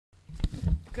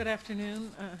Good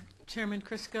afternoon, Chairman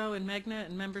Crisco and Megna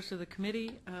and members of the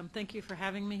committee. Thank you for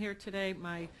having me here today.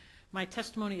 My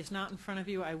testimony is not in front of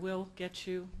you. I will get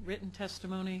you written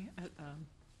testimony.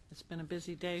 It's been a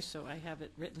busy day, so I have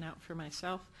it written out for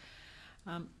myself.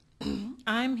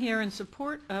 I'm here in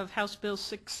support of House Bill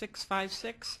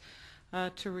 6656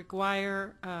 to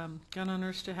require gun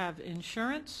owners to have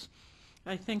insurance.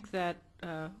 I think that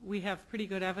we have pretty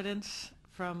good evidence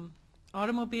from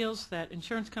automobiles that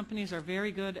insurance companies are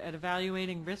very good at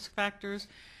evaluating risk factors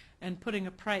and putting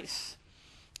a price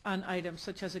on items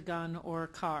such as a gun or a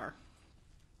car.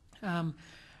 I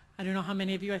don't know how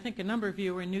many of you, I think a number of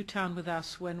you were in Newtown with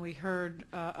us when we heard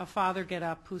a father get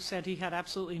up who said he had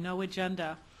absolutely no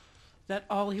agenda, that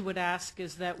all he would ask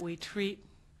is that we treat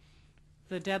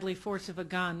the deadly force of a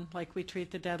gun like we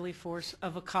treat the deadly force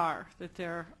of a car, that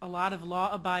there are a lot of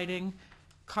law-abiding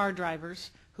car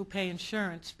drivers who pay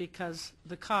insurance because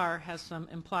the car has some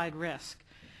implied risk.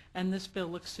 And this bill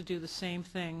looks to do the same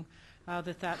thing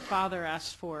that father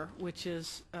asked for, which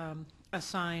is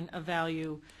assign a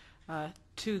value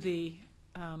to the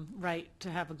right to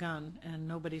have a gun, and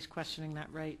nobody's questioning that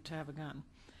right to have a gun.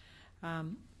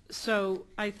 So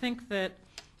I think that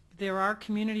there are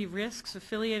community risks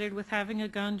affiliated with having a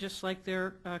gun, just like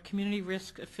there are community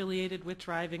risks affiliated with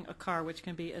driving a car, which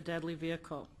can be a deadly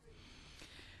vehicle.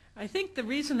 I think the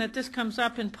reason that this comes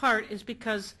up in part is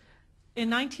because in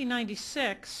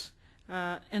 1996,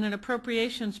 in an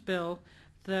appropriations bill,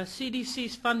 the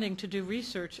CDC's funding to do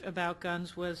research about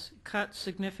guns was cut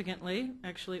significantly,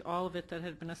 actually all of it that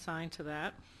had been assigned to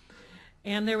that.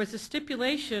 And there was a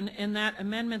stipulation in that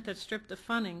amendment that stripped the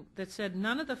funding that said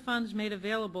none of the funds made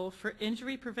available for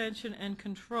injury prevention and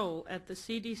control at the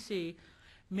CDC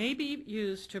may be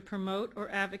used to promote or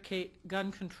advocate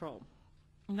gun control.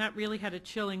 And that really had a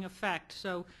chilling effect.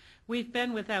 So we've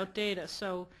been without data.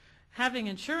 So having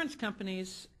insurance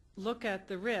companies look at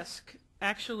the risk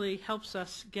actually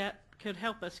could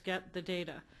help us get the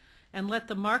data and let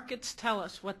the markets tell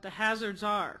us what the hazards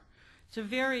are. It's a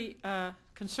very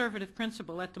conservative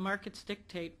principle. Let the markets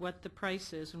dictate what the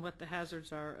price is and what the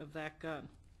hazards are of that gun.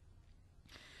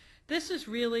 This is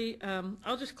really,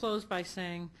 I'll just close by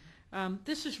saying,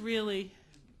 this is really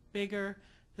bigger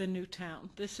than Newtown.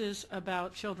 This is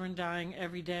about children dying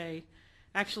every day.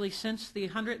 Actually, since the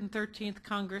 113th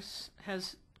Congress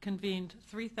has convened,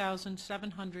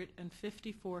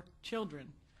 3,754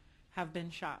 children have been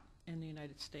shot in the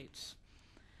United States.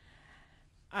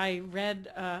 I read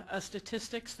a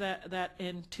statistics that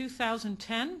in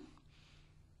 2010,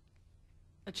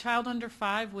 a child under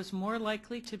 5 was more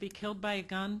likely to be killed by a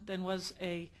gun than was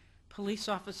a police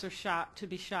officer to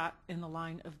be shot in the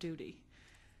line of duty.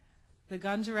 The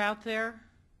guns are out there.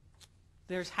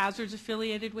 There's hazards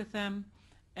affiliated with them,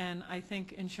 and I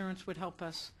think insurance would help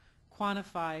us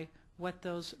quantify what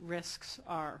those risks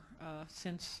are,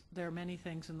 since there are many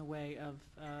things in the way of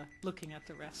looking at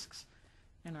the risks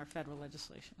in our federal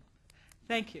legislation.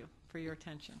 Thank you for your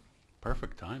attention.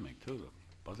 Perfect timing, too. The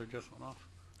buzzer just went off.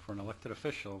 For an elected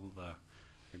official,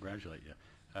 congratulate you.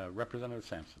 Representative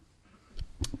Sampson.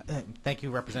 Thank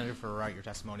you, Representative, for your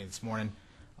testimony this morning.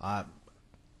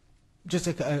 Just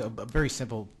a very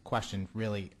simple question,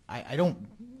 really. I don't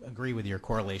agree with your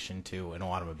correlation to an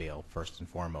automobile, first and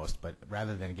foremost, but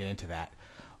rather than get into that,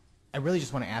 I really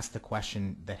just want to ask the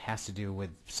question that has to do with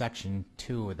Section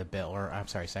 2 of the bill, or I'm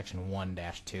sorry, Section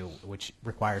 1-2, which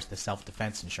requires the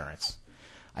self-defense insurance.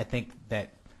 I think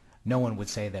that no one would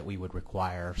say that we would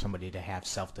require somebody to have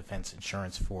self-defense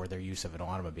insurance for their use of an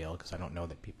automobile, because I don't know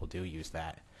that people do use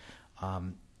that.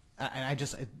 And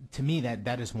to me,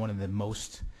 that is one of the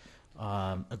most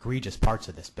egregious parts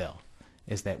of this bill,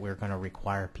 is that we're going to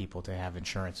require people to have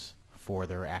insurance for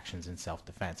their actions in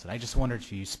self-defense. And I just wondered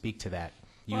if you speak to that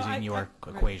using your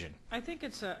equation. I think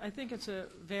it's a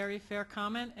very fair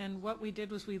comment, and what we did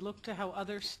was we looked to how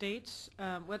other states,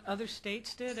 what other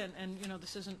states did, and you know,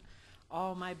 this isn't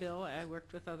all my bill. I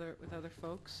worked with other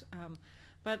folks,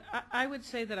 but I would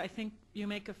say that I think you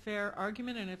make a fair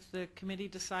argument, and if the committee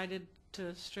decided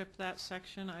to strip that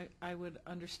section, I would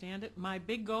understand it. My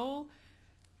big goal,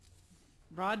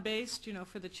 broad-based, you know,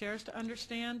 for the chairs to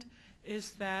understand,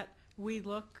 is that we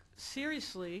look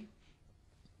seriously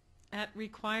at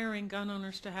requiring gun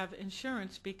owners to have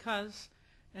insurance because,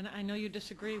 and I know you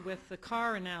disagree with the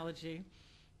car analogy,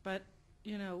 but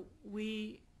you know,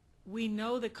 we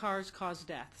know that cars cause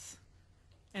deaths,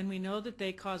 and we know that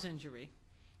they cause injury,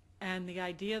 and the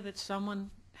idea that someone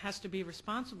has to be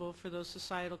responsible for those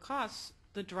societal costs,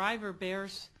 the driver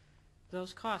bears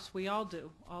those costs. We all do.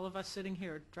 All of us sitting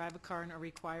here drive a car and are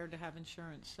required to have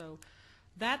insurance. So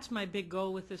that's my big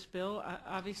goal with this bill.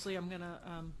 Obviously, I'm going to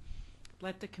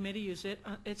let the committee use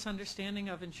its understanding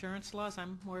of insurance laws.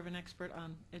 I'm more of an expert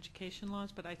on education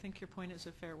laws, but I think your point is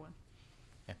a fair one.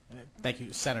 Yeah. Thank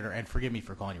you, Senator, and forgive me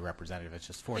for calling you representative. It's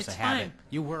just force It's of habit. fine.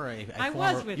 You were I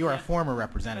was with you were a you. former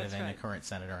representative That's and a right. current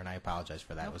senator, and I apologize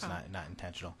for that. No It was problem. not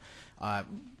intentional.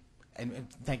 And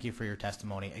thank you for your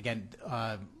testimony. Again,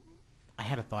 I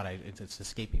had a thought. It's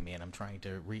escaping me, and I'm trying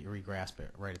to re-grasp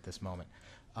it right at this moment.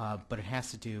 But it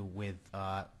has to do with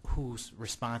who's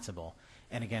responsible.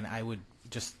 And again, I would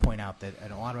just point out that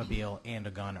an automobile and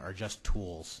a gun are just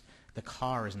tools. The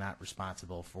car is not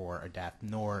responsible for a death,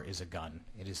 nor is a gun.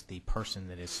 It is the person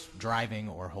that is driving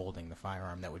or holding the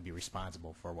firearm that would be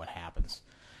responsible for what happens.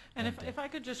 And if I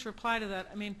could just reply to that,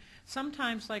 I mean,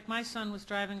 sometimes, like my son was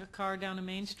driving a car down a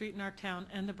main street in our town,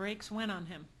 and the brakes went on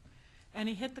him, and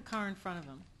he hit the car in front of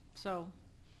him. So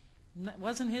it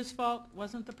wasn't his fault,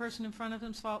 wasn't the person in front of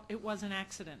him's fault, it was an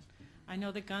accident. I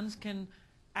know that guns can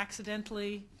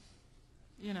accidentally,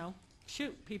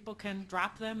 shoot. People can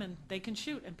drop them, and they can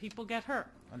shoot, and people get hurt.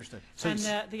 Understood. And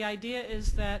the idea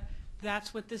is that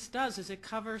that's what this does, is it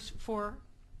covers for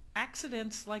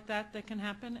accidents like that can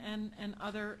happen, and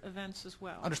other events as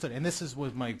well. Understood. And this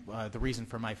was my the reason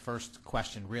for my first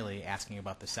question, really asking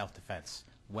about the self-defense,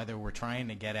 whether we're trying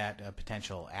to get at a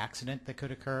potential accident that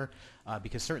could occur,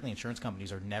 because certainly insurance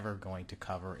companies are never going to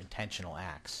cover intentional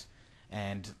acts.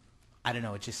 And I don't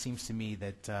know, it just seems to me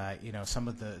that some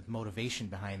of the motivation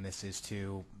behind this is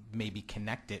to maybe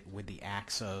connect it with the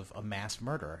acts of a mass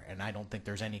murder, and I don't think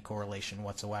there's any correlation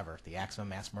whatsoever. The acts of a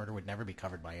mass murder would never be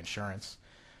covered by insurance.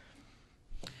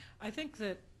 I think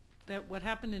that what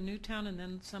happened in Newtown, and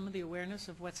then some of the awareness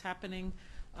of what's happening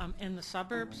in the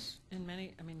suburbs, in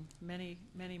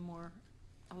many more,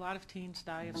 a lot of teens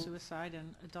die of suicide,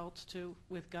 and adults too,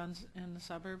 with guns in the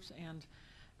suburbs, and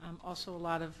also a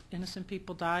lot of innocent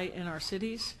people die in our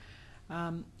cities.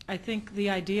 I think the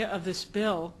idea of this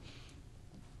bill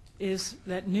is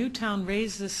that Newtown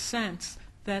raised this sense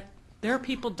that there are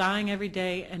people dying every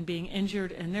day and being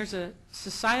injured, and there's a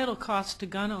societal cost to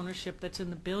gun ownership that's in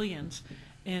the billions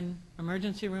in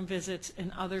emergency room visits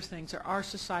and other things. There are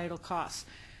societal costs.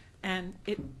 And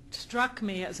it struck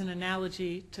me as an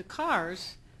analogy to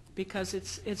cars, because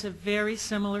it's a very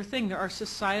similar thing. There are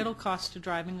societal costs to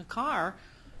driving a car,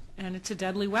 and it's a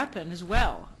deadly weapon as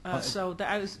well. So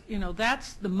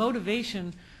that's the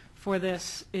motivation for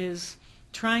this, is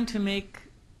trying to make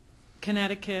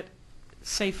Connecticut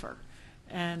safer,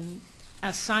 and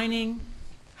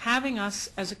having us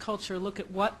as a culture look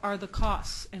at what are the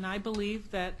costs. And I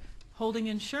believe that holding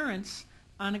insurance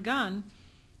on a gun,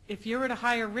 if you're at a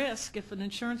higher risk, if an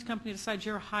insurance company decides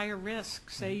you're a higher risk,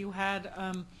 say you had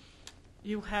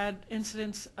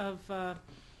incidents of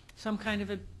some kind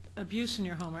of abuse in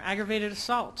your home or aggravated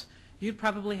assault, you'd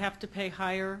probably have to pay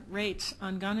higher rates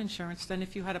on gun insurance than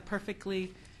if you had a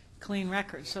perfectly clean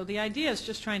record. So the idea is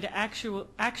just trying to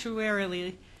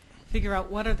actuarially figure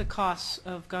out what are the costs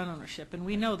of gun ownership. And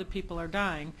we know that people are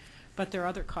dying, but there are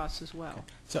other costs as well.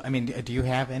 So, I mean, do you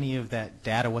have any of that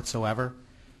data whatsoever?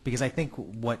 Because I think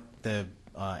what the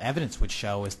evidence would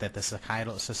show is that the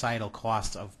societal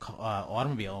costs of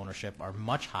automobile ownership are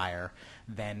much higher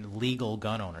than legal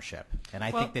gun ownership. And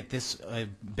I think that this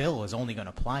bill is only going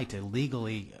to apply to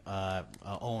legally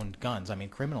owned guns. I mean,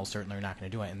 criminals certainly are not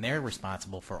going to do it, and they're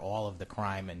responsible for all of the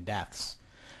crime and deaths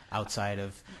outside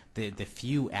of the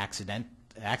few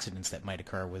accidents that might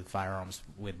occur with firearms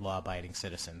with law-abiding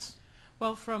citizens.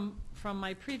 Well, from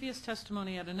my previous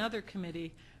testimony at another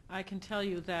committee, I can tell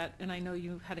you that, and I know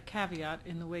you had a caveat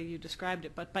in the way you described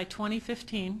it, but by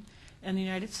 2015 in the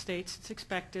United States, it's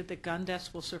expected that gun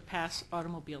deaths will surpass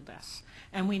automobile deaths.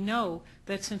 And we know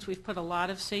that since we've put a lot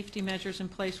of safety measures in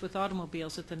place with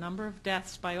automobiles, that the number of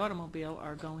deaths by automobile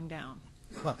are going down.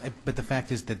 Well, but the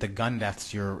fact is that the gun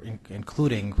deaths you're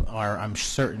including are, I'm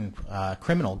certain,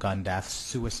 criminal gun deaths,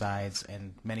 suicides,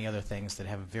 and many other things that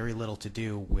have very little to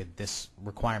do with this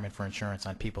requirement for insurance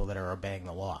on people that are obeying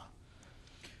the law.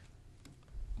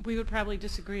 We would probably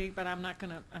disagree, but I'm not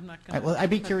going to. Well,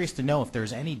 I'd be curious to know if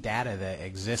there's any data that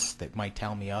exists that might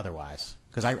tell me otherwise,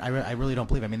 because I really don't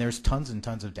believe. I mean, there's tons and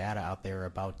tons of data out there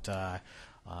about our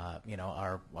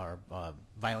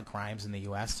violent crimes in the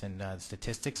U.S. and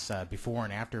statistics before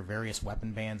and after various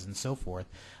weapon bans and so forth.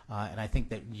 And I think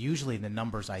that usually the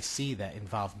numbers I see that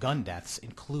involve gun deaths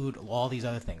include all these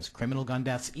other things: criminal gun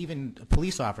deaths, even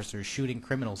police officers shooting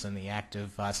criminals in the act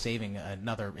of saving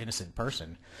another innocent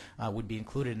person would be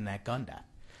included in that gun death.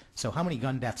 So how many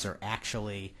gun deaths are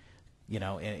actually, would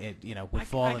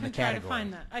fall in the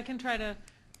category? I can try to find that.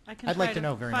 I can I'd try like to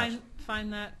know very much.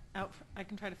 find that I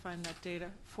can try to find that data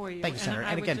for you. Thank you, Senator.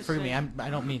 I And would again, just forgive me, say- I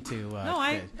don't mean to... No,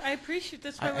 I appreciate,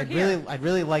 that's why we're I'd here. I'd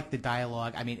really like the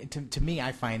dialogue. I mean, to me,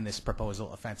 I find this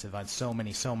proposal offensive on so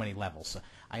many levels.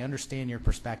 I understand your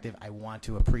perspective. I want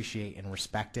to appreciate and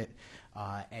respect it,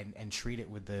 and treat it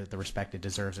with the respect it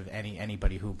deserves of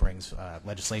anybody who brings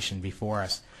legislation before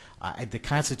us. The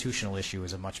constitutional issue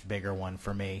is a much bigger one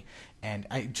for me. And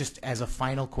just as a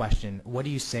final question, what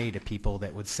do you say to people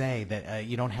that would say that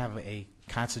you don't have a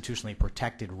constitutionally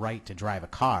protected right to drive a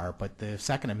car, but the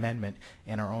Second Amendment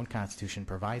and our own Constitution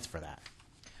provides for that?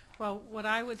 Well, what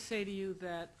I would say to you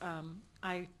that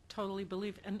I totally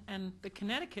believe, and the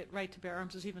Connecticut right to bear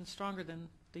arms is even stronger than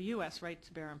the U.S. right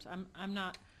to bear arms. I'm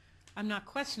not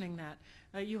questioning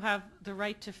that. You have the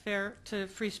right to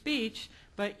free speech,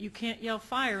 but you can't yell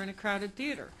fire in a crowded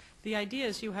theater. The idea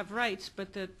is you have rights,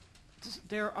 but that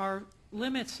there are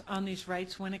limits on these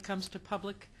rights when it comes to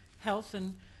public health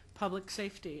and public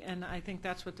safety, and I think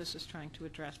that's what this is trying to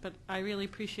address. But I really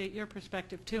appreciate your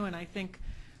perspective too, and I think,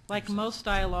 like most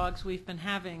dialogues we've been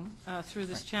having through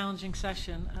this challenging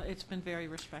session, it's been very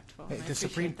respectful. and I The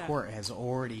Supreme appreciate that. Court has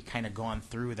already kind of gone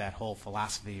through that whole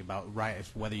philosophy about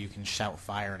whether you can shout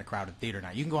fire in a crowded theater or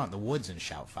not. You can go out in the woods and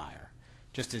shout fire,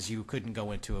 just as you couldn't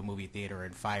go into a movie theater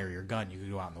and fire your gun. You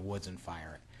could go out in the woods and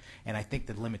fire it. And I think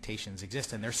the limitations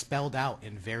exist, and they're spelled out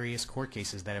in various court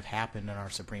cases that have happened in our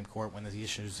Supreme Court when the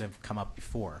issues have come up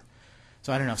before.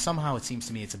 So I don't know, somehow it seems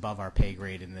to me it's above our pay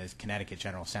grade in the Connecticut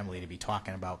General Assembly to be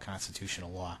talking about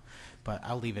constitutional law. But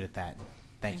I'll leave it at that.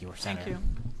 Thank you, Senator. Thank you.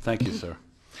 Thank you, sir.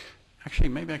 Actually,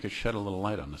 maybe I could shed a little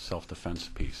light on the self-defense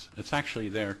piece. It's actually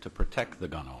there to protect the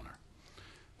gun owner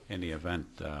in the event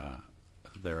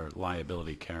their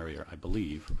liability carrier, I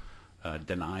believe,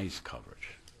 denies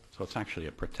coverage. So it's actually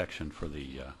a protection for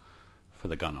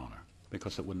the gun owner,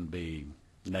 because it wouldn't be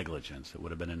negligence. It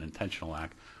would have been an intentional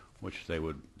act, which they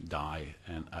would die,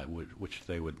 and which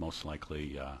they would most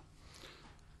likely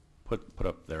put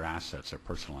up their assets, their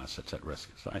personal assets, at risk.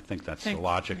 So I think that's the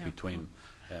logic yeah. between.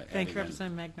 Thank you,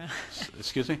 Representative Magna.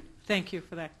 Excuse me? Thank you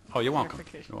for that. Oh, you're welcome.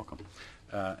 clarification. You're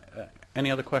welcome. Any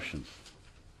other questions?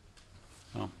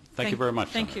 No. Thank you very much.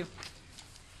 Thank Senator. you.